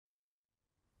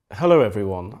Hello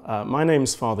everyone, my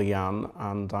name's Father Jan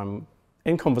and I'm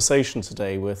in conversation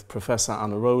today with Professor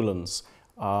Anna Rowlands.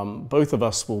 Both of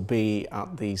us will be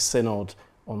at the Synod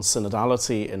on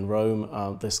Synodality in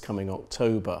Rome this coming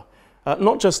October.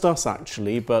 Not just us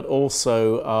actually, but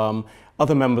also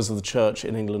other members of the Church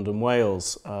in England and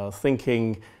Wales,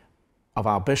 thinking of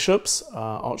our bishops,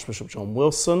 Archbishop John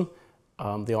Wilson,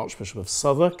 the Archbishop of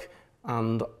Southwark,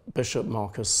 and Bishop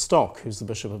Marcus Stock, who's the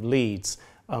Bishop of Leeds,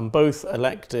 both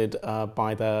elected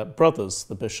by their brothers,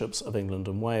 the Bishops of England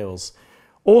and Wales.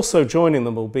 Also joining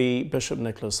them will be Bishop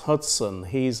Nicholas Hudson.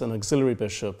 He's an auxiliary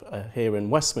bishop here in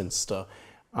Westminster,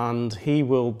 and he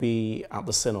will be at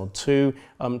the Synod too,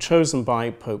 chosen by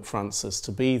Pope Francis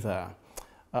to be there.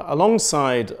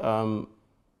 Alongside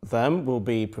them will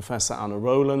be Professor Anna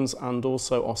Rowlands and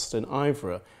also Austin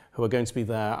Ivra, who are going to be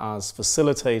there as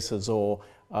facilitators or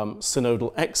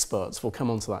synodal experts. We'll come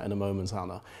on to that in a moment,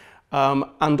 Anna.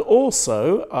 And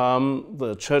also,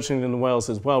 the Church in England and Wales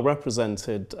is well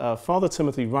represented. Father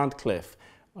Timothy Radcliffe,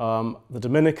 the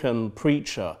Dominican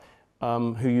preacher,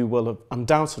 who you will have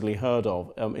undoubtedly heard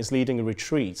of, is leading a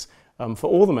retreat for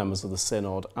all the members of the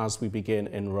Synod as we begin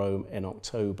in Rome in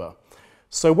October.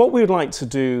 So what we would like to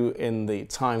do in the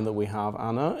time that we have,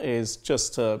 Anna, is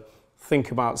just to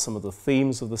think about some of the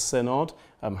themes of the Synod,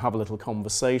 have a little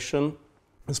conversation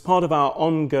as part of our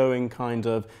ongoing kind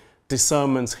of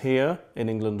discernment here in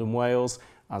England and Wales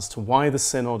as to why the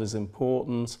Synod is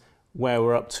important, where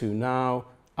we're up to now,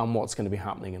 and what's going to be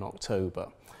happening in October.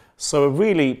 So a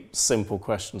really simple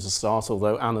question to start,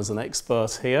 although Anna's an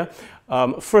expert here.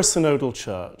 For a synodal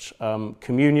church,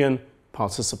 communion,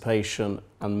 participation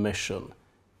and mission.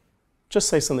 Just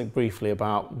say something briefly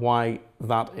about why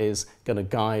that is going to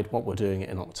guide what we're doing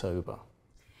in October.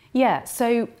 Yeah,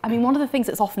 so, I mean, one of the things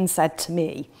that's often said to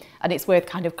me, and it's worth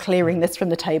kind of clearing this from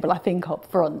the table, I think, up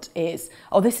front, is,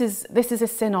 oh, this is a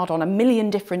synod on a million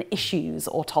different issues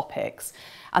or topics.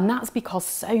 And that's because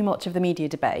so much of the media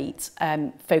debate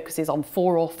focuses on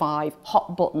 4 or 5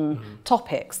 hot button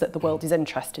topics that the world is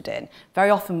interested in. Very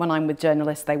often when I'm with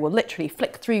journalists, they will literally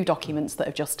flick through documents that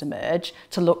have just emerged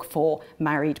to look for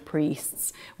married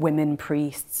priests, women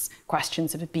priests,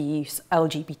 questions of abuse,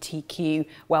 LGBTQ,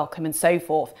 welcome and so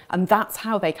forth. And that's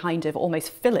how they kind of almost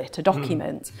fillet a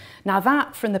document. Now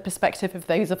that, from the perspective of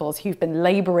those of us who've been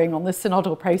labouring on the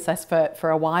synodal process for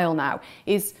a while now,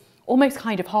 is almost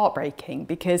kind of heartbreaking,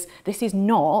 because this is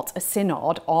not a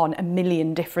synod on a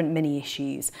million different mini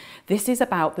issues. This is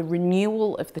about the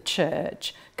renewal of the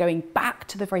church, going back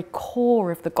to the very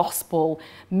core of the gospel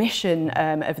mission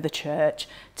of the church,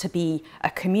 to be a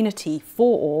community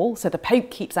for all. So the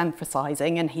Pope keeps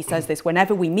emphasising, and he says this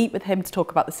whenever we meet with him to talk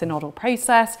about the synodal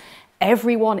process,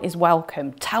 everyone is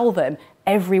welcome. Tell them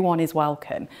everyone is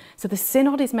welcome. So the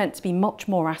synod is meant to be much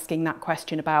more asking that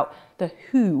question about the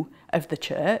who of the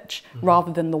church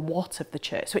rather than the what of the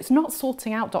church. So it's not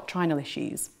sorting out doctrinal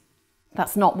issues.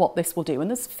 That's not what this will do. And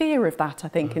there's fear of that, I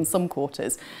think, in some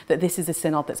quarters, that this is a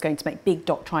synod that's going to make big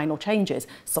doctrinal changes.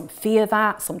 Some fear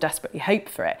that, some desperately hope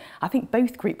for it. I think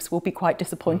both groups will be quite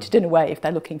disappointed in a way if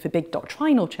they're looking for big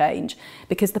doctrinal change,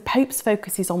 because the Pope's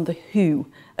focus is on the who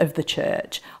of the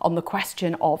church, on the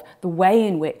question of the way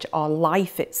in which our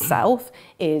life itself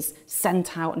is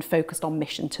sent out and focused on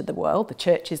mission to the world. The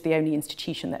church is the only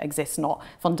institution that exists not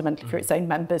fundamentally for its own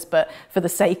members, but for the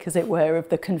sake, as it were, of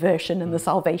the conversion and the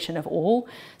salvation of all.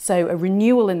 So a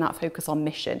renewal in that focus on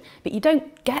mission. But you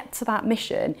don't get to that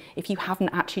mission if you haven't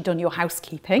actually done your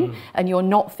housekeeping and you're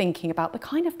not thinking about the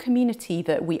kind of community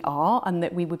that we are and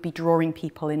that we would be drawing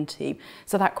people into.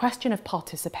 So that question of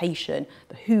participation,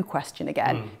 the who question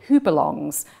again, who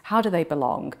belongs? How do they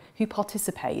belong? Who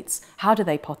participates? How do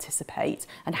they participate?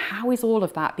 And how is all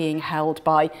of that being held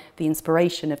by the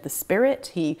inspiration of the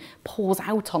Spirit? He pours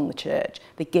out on the church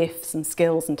the gifts and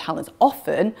skills and talents,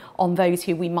 often on those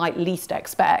who we might least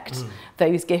expect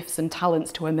those gifts and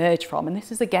talents to emerge from. And this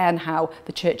is again how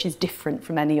the church is different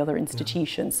from any other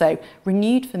institution. So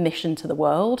renewed for mission to the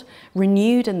world,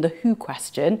 renewed in the who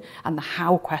question and the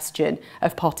how question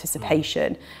of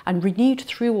participation, and renewed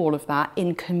through all of that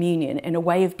in communion, in a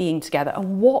way of being together.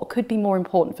 And what could be more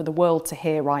important for the world to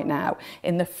hear right now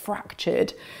in the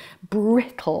fractured,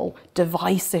 brittle,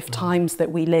 divisive times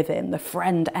that we live in, the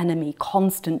friend-enemy,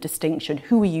 constant distinction,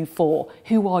 who are you for,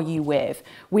 who are you with?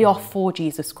 We are for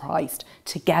Jesus Christ,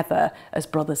 together as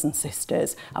brothers and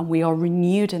sisters, and we are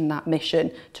renewed in that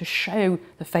mission to show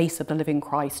the face of the living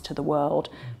Christ to the world.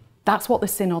 That's what the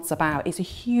Synod's about. It's a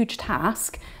huge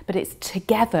task, but it's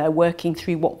together working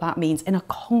through what that means in a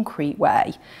concrete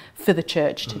way for the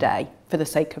church today, for the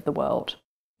sake of the world.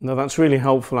 No, that's really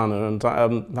helpful, Anna, and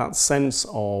that sense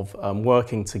of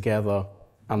working together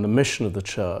and the mission of the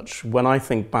church. When I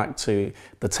think back to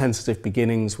the tentative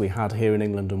beginnings we had here in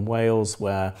England and Wales,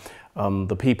 where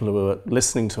the people who are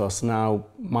listening to us now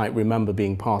might remember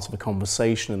being part of a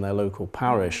conversation in their local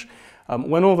parish,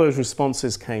 when all those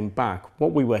responses came back,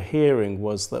 what we were hearing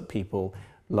was that people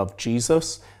loved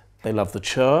Jesus, they loved the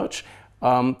church.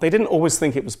 They didn't always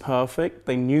think it was perfect.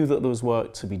 They knew that there was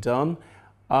work to be done.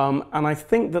 And I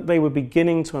think that they were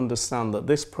beginning to understand that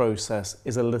this process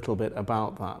is a little bit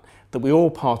about that we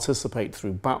all participate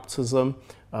through baptism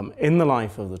in the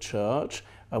life of the church.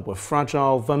 We're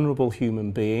fragile, vulnerable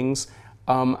human beings.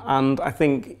 And I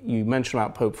think you mentioned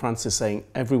about Pope Francis saying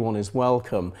everyone is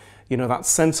welcome. You know, that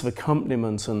sense of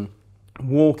accompaniment and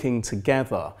walking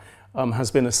together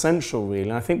has been essential, really.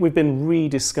 And I think we've been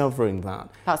rediscovering that.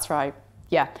 That's right.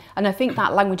 Yeah, and I think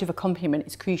that language of accompaniment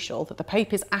is crucial, that the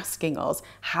Pope is asking us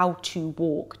how to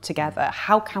walk together.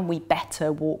 How can we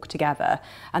better walk together?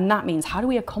 And that means, how do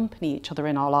we accompany each other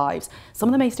in our lives? Some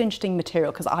of the most interesting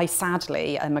material, because I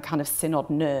sadly am a kind of synod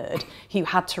nerd who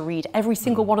had to read every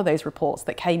single one of those reports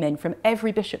that came in from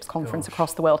every bishops' conference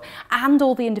across the world, and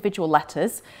all the individual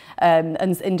letters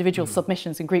and individual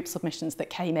submissions and group submissions that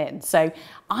came in. So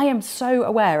I am so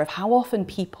aware of how often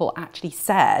people actually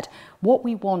said, what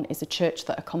we want is a church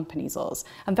that accompanies us.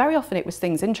 And very often it was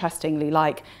things, interestingly,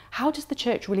 like, how does the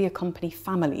church really accompany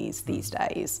families these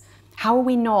days? How are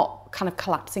we not kind of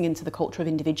collapsing into the culture of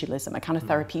individualism, a kind of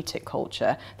therapeutic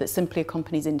culture that simply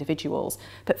accompanies individuals?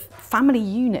 But family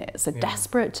units are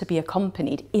desperate to be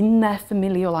accompanied in their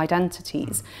familial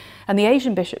identities. And the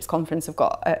Asian Bishops' conferences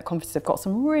have got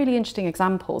some really interesting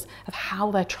examples of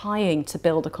how they're trying to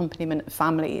build accompaniment of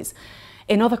families.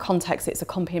 In other contexts, it's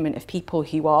accompaniment of people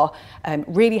who are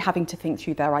really having to think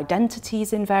through their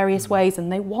identities in various ways,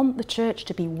 and they want the church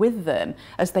to be with them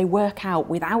as they work out,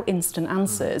 without instant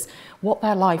answers, what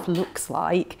their life looks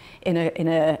like in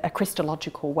a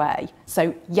Christological way.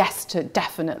 So yes to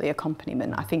definitely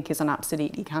accompaniment, I think, is an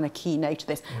absolutely kind of key note to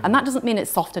this. And that doesn't mean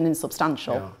it's soft and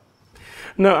insubstantial. Yeah.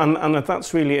 No, and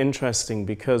that's really interesting,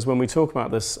 because when we talk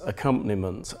about this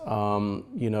accompaniment,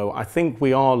 you know, I think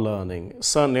we are learning.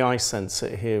 Certainly I sense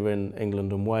it here in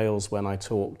England and Wales when I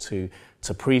talk to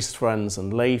priest friends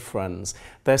and lay friends.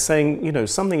 They're saying, you know,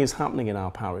 something is happening in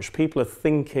our parish. People are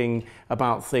thinking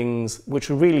about things which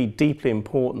are really deeply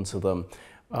important to them.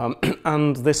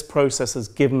 And this process has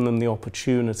given them the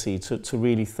opportunity to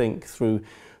really think through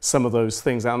some of those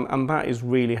things, and that is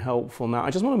really helpful. Now,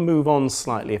 I just want to move on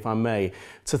slightly, if I may,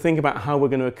 to think about how we're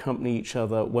going to accompany each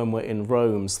other when we're in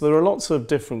Rome. So there are lots of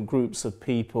different groups of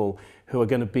people who are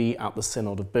going to be at the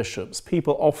Synod of Bishops.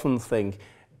 People often think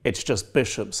it's just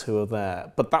bishops who are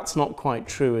there, but that's not quite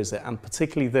true, is it? And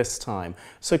particularly this time.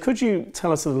 So could you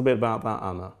tell us a little bit about that,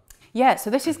 Anna? Yeah, so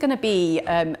this is going to be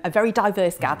a very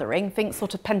diverse gathering. Think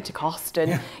sort of Pentecost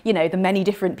and, you know, the many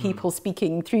different people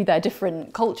speaking through their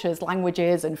different cultures,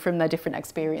 languages, and from their different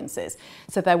experiences.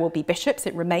 So there will be bishops.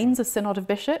 It remains a Synod of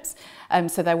Bishops.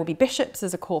 So there will be bishops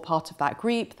as a core part of that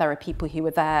group. There are people who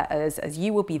are there as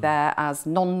you will be there as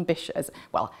non-bishops.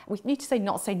 Well, we need to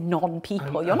not say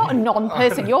non-people. You're not a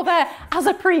non-person. You're there as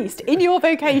a priest, in your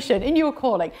vocation, in your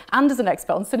calling, and as an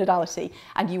expert on synodality.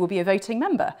 And you will be a voting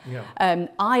member. Yeah.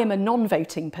 I am a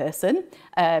non-voting person,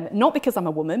 not because I'm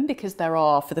a woman, because there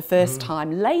are, for the first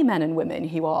time, laymen and women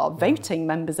who are voting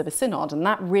members of a synod, and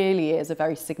that really is a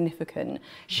very significant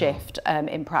shift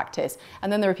in practice.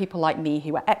 And then there are people like me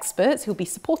who are experts who'll be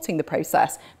supporting the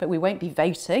process, but we won't be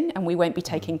voting and we won't be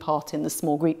taking part in the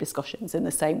small group discussions in the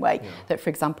same way that,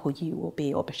 for example, you will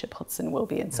be, or Bishop Hudson will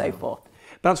be, and so forth.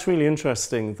 That's really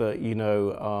interesting that, you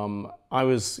know, I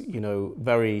was, you know,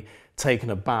 very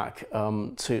taken aback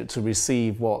to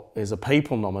receive what is a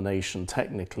papal nomination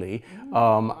technically,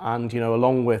 and, you know,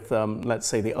 along with let's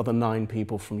say the other 9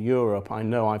 people from Europe. I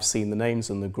know I've seen the names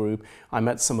in the group. I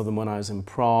met some of them when I was in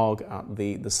Prague at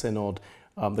the synod,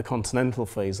 the continental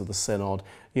phase of the synod,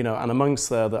 you know, and amongst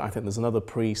there, I think there's another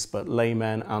priest, but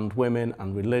laymen and women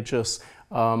and religious,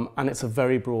 and it's a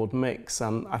very broad mix.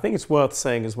 And I think it's worth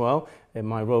saying as well, in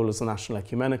my role as the National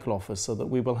Ecumenical Officer, that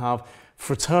we will have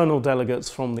fraternal delegates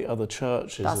from the other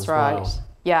churches as well. That's right.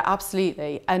 Yeah,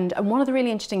 absolutely. And one of the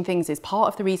really interesting things is part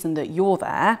of the reason that you're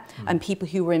there and people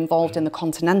who were involved in the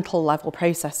continental level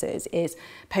processes is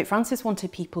Pope Francis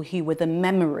wanted people who were the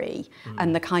memory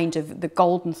and the kind of the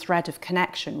golden thread of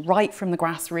connection right from the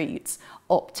grassroots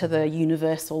up to the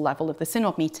universal level of the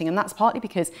synod meeting. And that's partly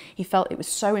because he felt it was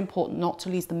so important not to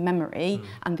lose the memory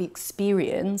and the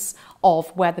experience of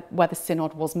where the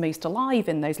synod was most alive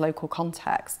in those local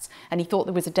contexts. And he thought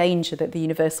there was a danger that the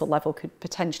universal level could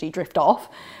potentially drift off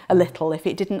a little if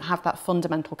it didn't have that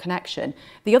fundamental connection.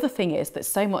 The other thing is that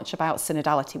so much about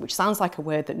synodality, which sounds like a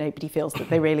word that nobody feels that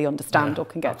they really understand or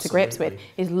can get to grips with,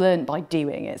 is learned by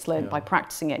doing it. It's learned by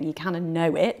practicing it, and you kind of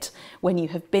know it when you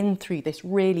have been through this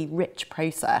really rich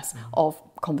process of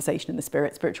conversation in the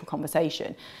Spirit, spiritual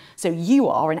conversation. So you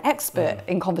are an expert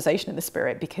in conversation in the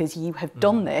Spirit because you have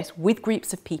done this with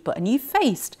groups of people, and you've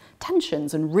faced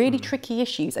tensions and really tricky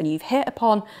issues, and you've hit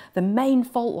upon the main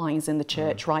fault lines in the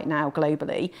church right now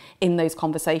globally in those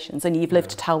conversations, and you've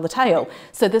lived to tell the tale.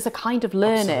 So there's a kind of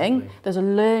learning, there's a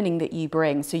learning that you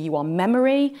bring. So you are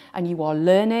memory, and you are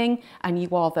learning, and you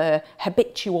are the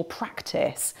habitual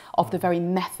practice of the very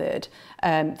method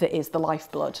that is the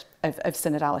lifeblood of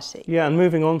synodality. Yeah, and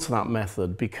moving on to that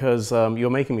method, because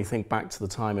you're making me think back to the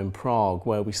time in Prague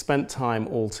where we spent time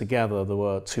all together. There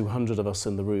were 200 of us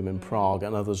in the room in Prague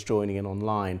and others joining in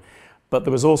online. But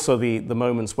there was also the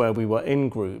moments where we were in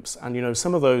groups, and you know,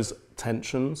 some of those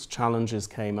tensions, challenges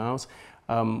came out.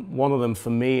 One of them for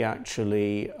me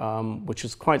actually, which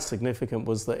is quite significant,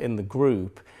 was that in the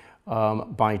group,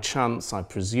 by chance, I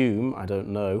presume, I don't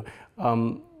know,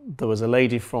 there was a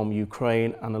lady from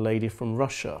Ukraine and a lady from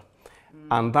Russia.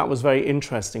 And that was very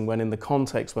interesting when in the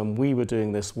context when we were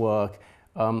doing this work,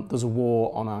 there's a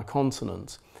war on our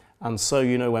continent. And so,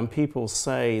 you know, when people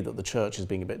say that the church is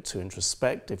being a bit too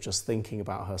introspective, just thinking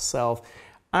about herself,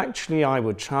 actually I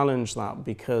would challenge that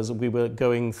because we were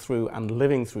going through and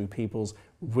living through people's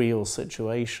real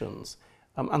situations.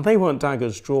 And they weren't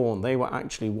daggers drawn, they were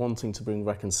actually wanting to bring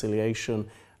reconciliation,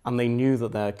 and they knew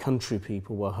that their country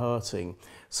people were hurting.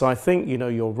 So I think, you know,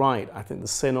 you're right. I think the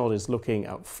Synod is looking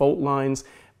at fault lines,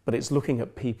 but it's looking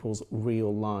at people's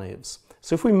real lives.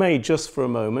 So if we may, just for a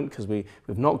moment, because we've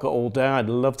not got all day, I'd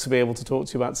love to be able to talk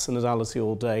to you about synodality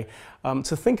all day,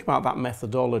 to think about that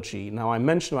methodology. Now, I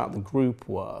mentioned about the group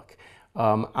work,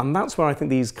 and that's where I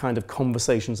think these kind of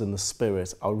conversations in the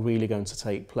Spirit are really going to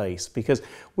take place, because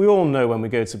we all know when we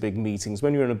go to big meetings,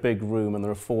 when you're in a big room and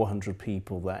there are 400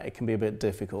 people there, it can be a bit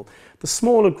difficult. The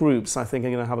smaller groups, I think, are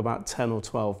going to have about 10 or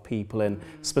 12 people in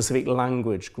specific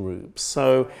language groups.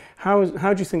 So how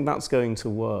do you think that's going to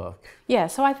work? Yeah,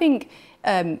 so I think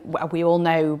we all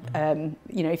know,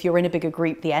 you know, if you're in a bigger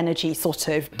group, the energy sort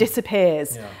of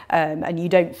disappears and you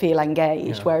don't feel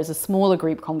engaged, whereas a smaller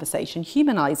group conversation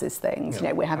humanises things. You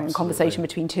know, we're having a conversation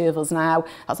between two of us now.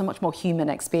 That's a much more human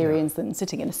experience than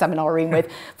sitting in a seminar room with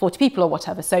 40 people or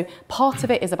whatever. So part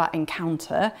of it is about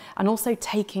encounter and also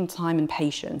taking time and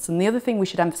patience. And the other thing we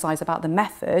should emphasise about the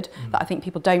method that I think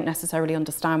people don't necessarily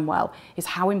understand well is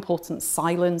how important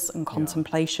silence and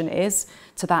contemplation is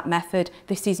to that method.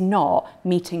 This is not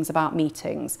meetings about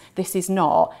meetings. This is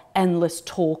not endless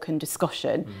talk and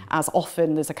discussion, as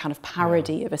often there's a kind of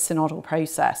parody of a synodal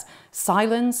process.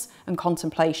 Silence and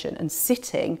contemplation and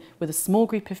sitting with a small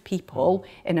group of people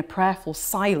in a prayerful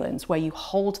silence where you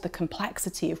hold the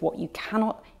complexity of what you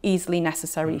cannot easily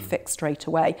necessarily fix straight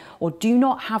away, or do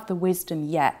not have the wisdom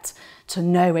yet to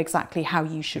know exactly how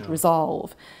you should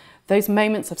resolve. Those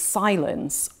moments of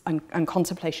silence and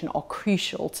contemplation are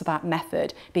crucial to that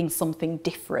method being something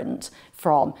different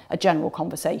from a general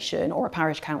conversation or a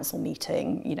parish council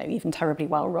meeting, you know, even terribly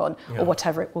well run or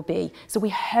whatever it will be. So we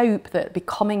hope that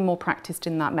becoming more practiced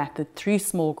in that method through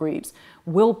small groups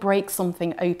will break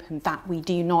something open that we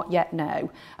do not yet know.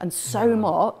 And so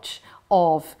much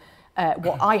of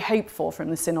what I hope for from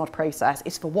the synod process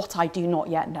is for what I do not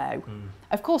yet know.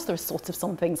 Of course, there are sort of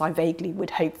some things I vaguely would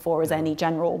hope for as any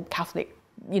general Catholic,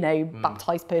 you know,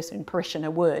 baptised person,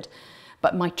 parishioner would.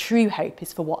 But my true hope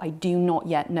is for what I do not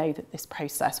yet know that this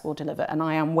process will deliver. And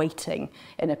I am waiting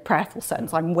in a prayerful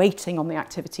sense. I'm waiting on the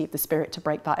activity of the Spirit to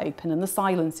break that open. And the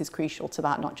silence is crucial to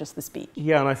that, not just the speech.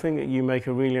 Yeah, and I think that you make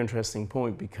a really interesting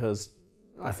point, because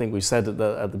I think we said at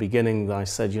the beginning that I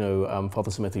said, you know,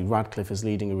 Father Timothy Radcliffe is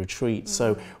leading a retreat.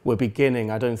 So we're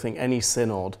beginning, I don't think any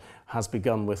synod has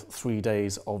begun with 3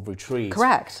 days of retreat.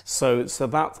 Correct. So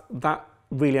that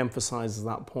really emphasises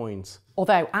that point.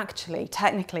 Although actually,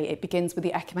 technically, it begins with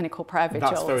the ecumenical prayer vigil.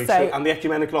 That's very true. And the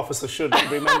ecumenical officer should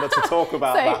remember to talk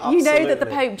about that. So you know that the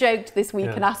Pope joked this week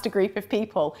and asked a group of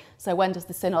people, so when does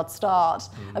the synod start?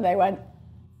 And they went,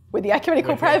 with the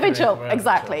ecumenical prayer vigil,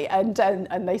 exactly, and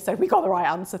they said we got the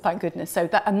right answer, thank goodness. So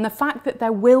that, and the fact that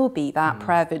there will be that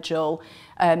prayer vigil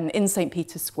in St.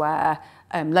 Peter's Square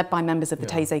led by members of the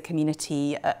Taizé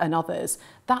community and others.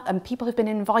 And people have been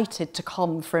invited to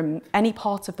come from any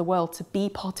part of the world to be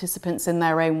participants in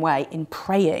their own way in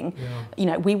praying. You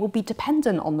know, we will be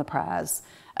dependent on the prayers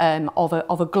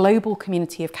of a global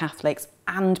community of Catholics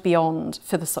and beyond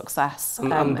for the success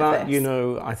and of that, this. you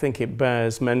know, I think it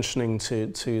bears mentioning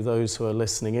to those who are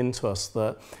listening into us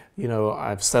that, you know,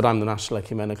 I've said I'm the National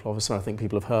Ecumenical Officer. I think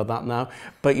people have heard that now.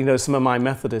 But, you know, some of my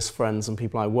Methodist friends and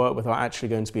people I work with are actually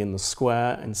going to be in the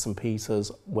square in St.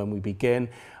 Peter's when we begin.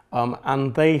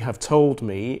 And they have told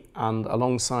me, and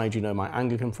alongside, you know, my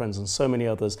Anglican friends and so many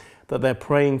others, that they're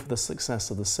praying for the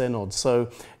success of the Synod. So,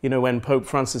 you know, when Pope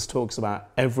Francis talks about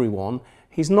everyone,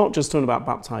 he's not just talking about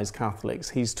baptized Catholics,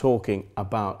 he's talking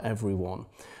about everyone.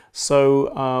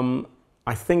 So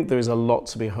I think there is a lot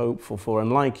to be hopeful for.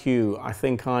 And like you, I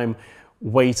think I'm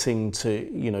waiting to,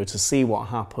 you know, to see what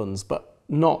happens, but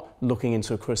not looking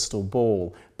into a crystal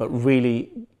ball, but really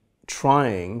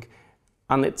trying.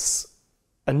 And it's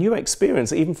a new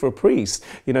experience, even for a priest,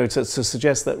 you know, to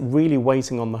suggest that really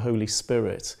waiting on the Holy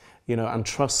Spirit, you know, and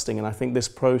trusting. And I think this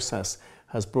process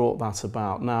has brought that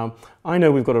about. Now, I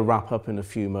know we've got to wrap up in a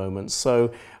few moments, so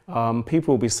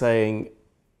people will be saying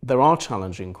there are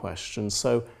challenging questions,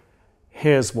 so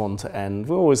here's one to end.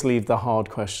 We always leave the hard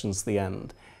questions to the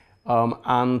end.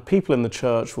 And people in the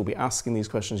church will be asking these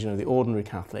questions, you know, the ordinary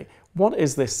Catholic, what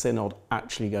is this synod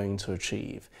actually going to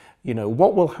achieve? You know,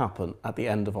 what will happen at the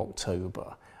end of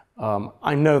October?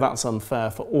 I know that's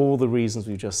unfair for all the reasons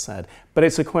we've just said, but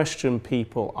it's a question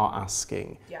people are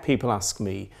asking. Yeah. People ask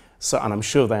me, so, and I'm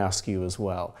sure they ask you as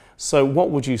well. So what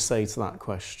would you say to that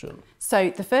question? So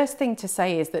the first thing to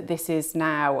say is that this is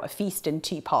now a feast in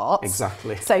two parts.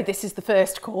 Exactly. So this is the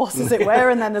first course, as it were,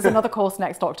 and then there's another course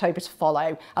next October to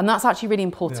follow. And that's actually really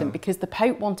important because the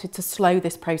Pope wanted to slow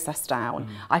this process down.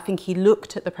 I think he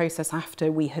looked at the process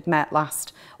after we had met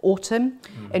last autumn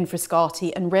in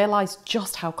Frascati and realised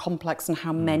just how complex and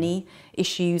how many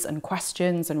issues and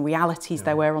questions and realities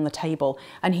there were on the table.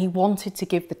 And he wanted to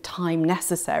give the time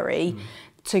necessary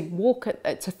to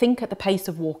think at the pace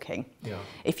of walking,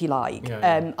 if you like.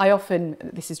 I often,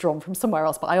 this is drawn from somewhere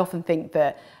else, but I often think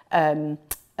that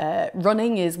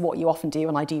running is what you often do,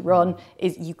 and I do run,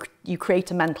 is you create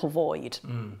a mental void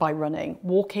by running.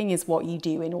 Walking is what you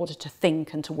do in order to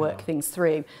think and to work things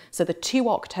through. So the 2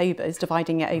 Octobers,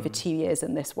 dividing it over 2 years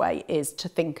in this way, is to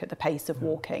think at the pace of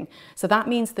walking. So that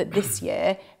means that this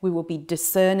year we will be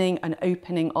discerning and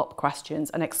opening up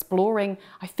questions and exploring,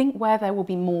 I think, where there will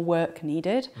be more work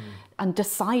needed and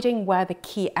deciding where the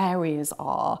key areas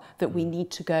are that we need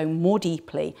to go more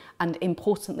deeply, and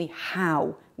importantly,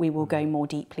 how we will go more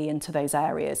deeply into those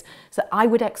areas. So I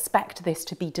would expect this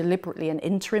to be deliberately an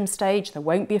interim stage. There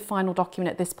won't be a final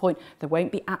document at this point. There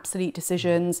won't be absolute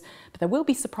decisions, but there will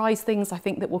be surprise things, I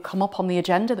think, that will come up on the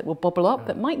agenda, that will bubble up,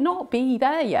 that might not be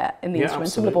there yet in the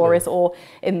Instrumentum Laboris or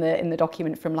in the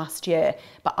document from last year.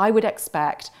 But I would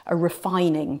expect a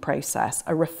refining process,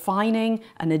 a refining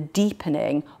and a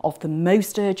deepening of the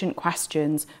most urgent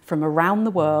questions from around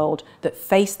the world that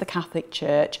face the Catholic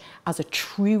Church as a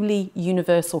truly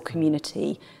universal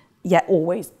community, yet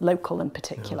always local and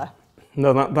particular.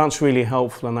 No, that's really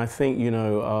helpful. And I think, you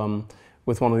know,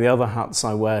 with one of the other hats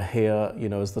I wear here, you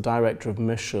know, as the Director of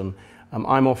Mission,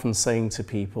 I'm often saying to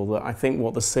people that I think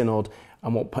what the Synod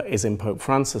and what is in Pope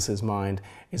Francis's mind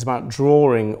is about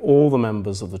drawing all the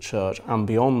members of the Church and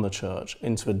beyond the Church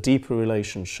into a deeper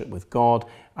relationship with God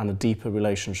and a deeper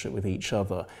relationship with each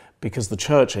other, because the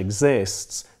Church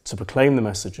exists to proclaim the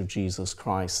message of Jesus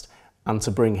Christ and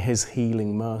to bring his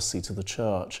healing mercy to the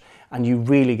Church. And you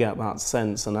really get that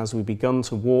sense. And as we've begun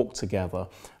to walk together,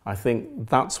 I think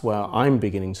that's where I'm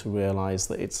beginning to realise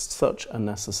that it's such a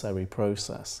necessary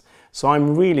process. So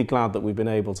I'm really glad that we've been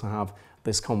able to have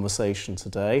this conversation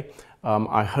today.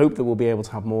 I hope that we'll be able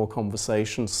to have more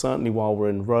conversations. Certainly while we're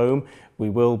in Rome,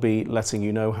 we will be letting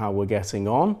you know how we're getting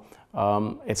on.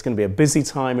 It's going to be a busy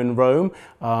time in Rome.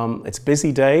 It's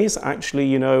busy days. Actually,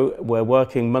 you know, we're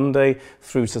working Monday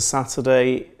through to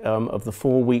Saturday of the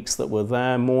 4 weeks that we're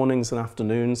there, mornings and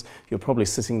afternoons. You're probably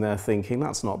sitting there thinking,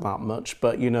 that's not that much.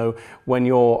 But, you know, when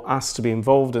you're asked to be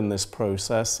involved in this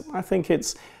process, I think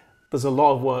there's a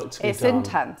lot of work to be done. It's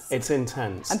intense. It's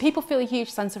intense. And people feel a huge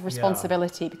sense of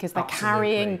responsibility because they're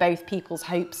carrying both people's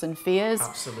hopes and fears.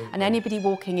 Absolutely. And anybody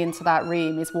walking into that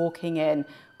room is walking in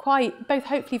quite, both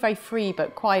hopefully very free,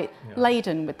 but quite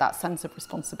laden with that sense of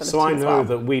responsibility. So I know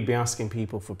that we'd be asking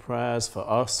people for prayers for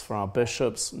us, for our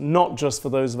bishops, not just for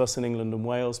those of us in England and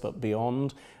Wales, but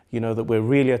beyond. You know, that we're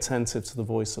really attentive to the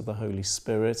voice of the Holy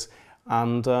Spirit.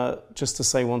 And just to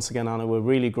say once again, Anna, we're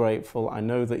really grateful. I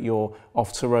know that you're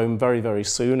off to Rome very, very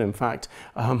soon. In fact,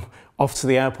 off to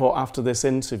the airport after this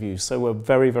interview. So we're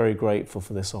very, very grateful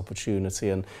for this opportunity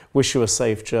and wish you a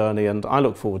safe journey. And I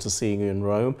look forward to seeing you in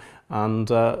Rome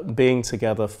and being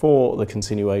together for the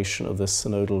continuation of this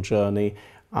synodal journey.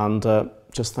 And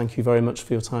just thank you very much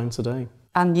for your time today.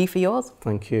 And you for yours.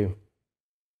 Thank you.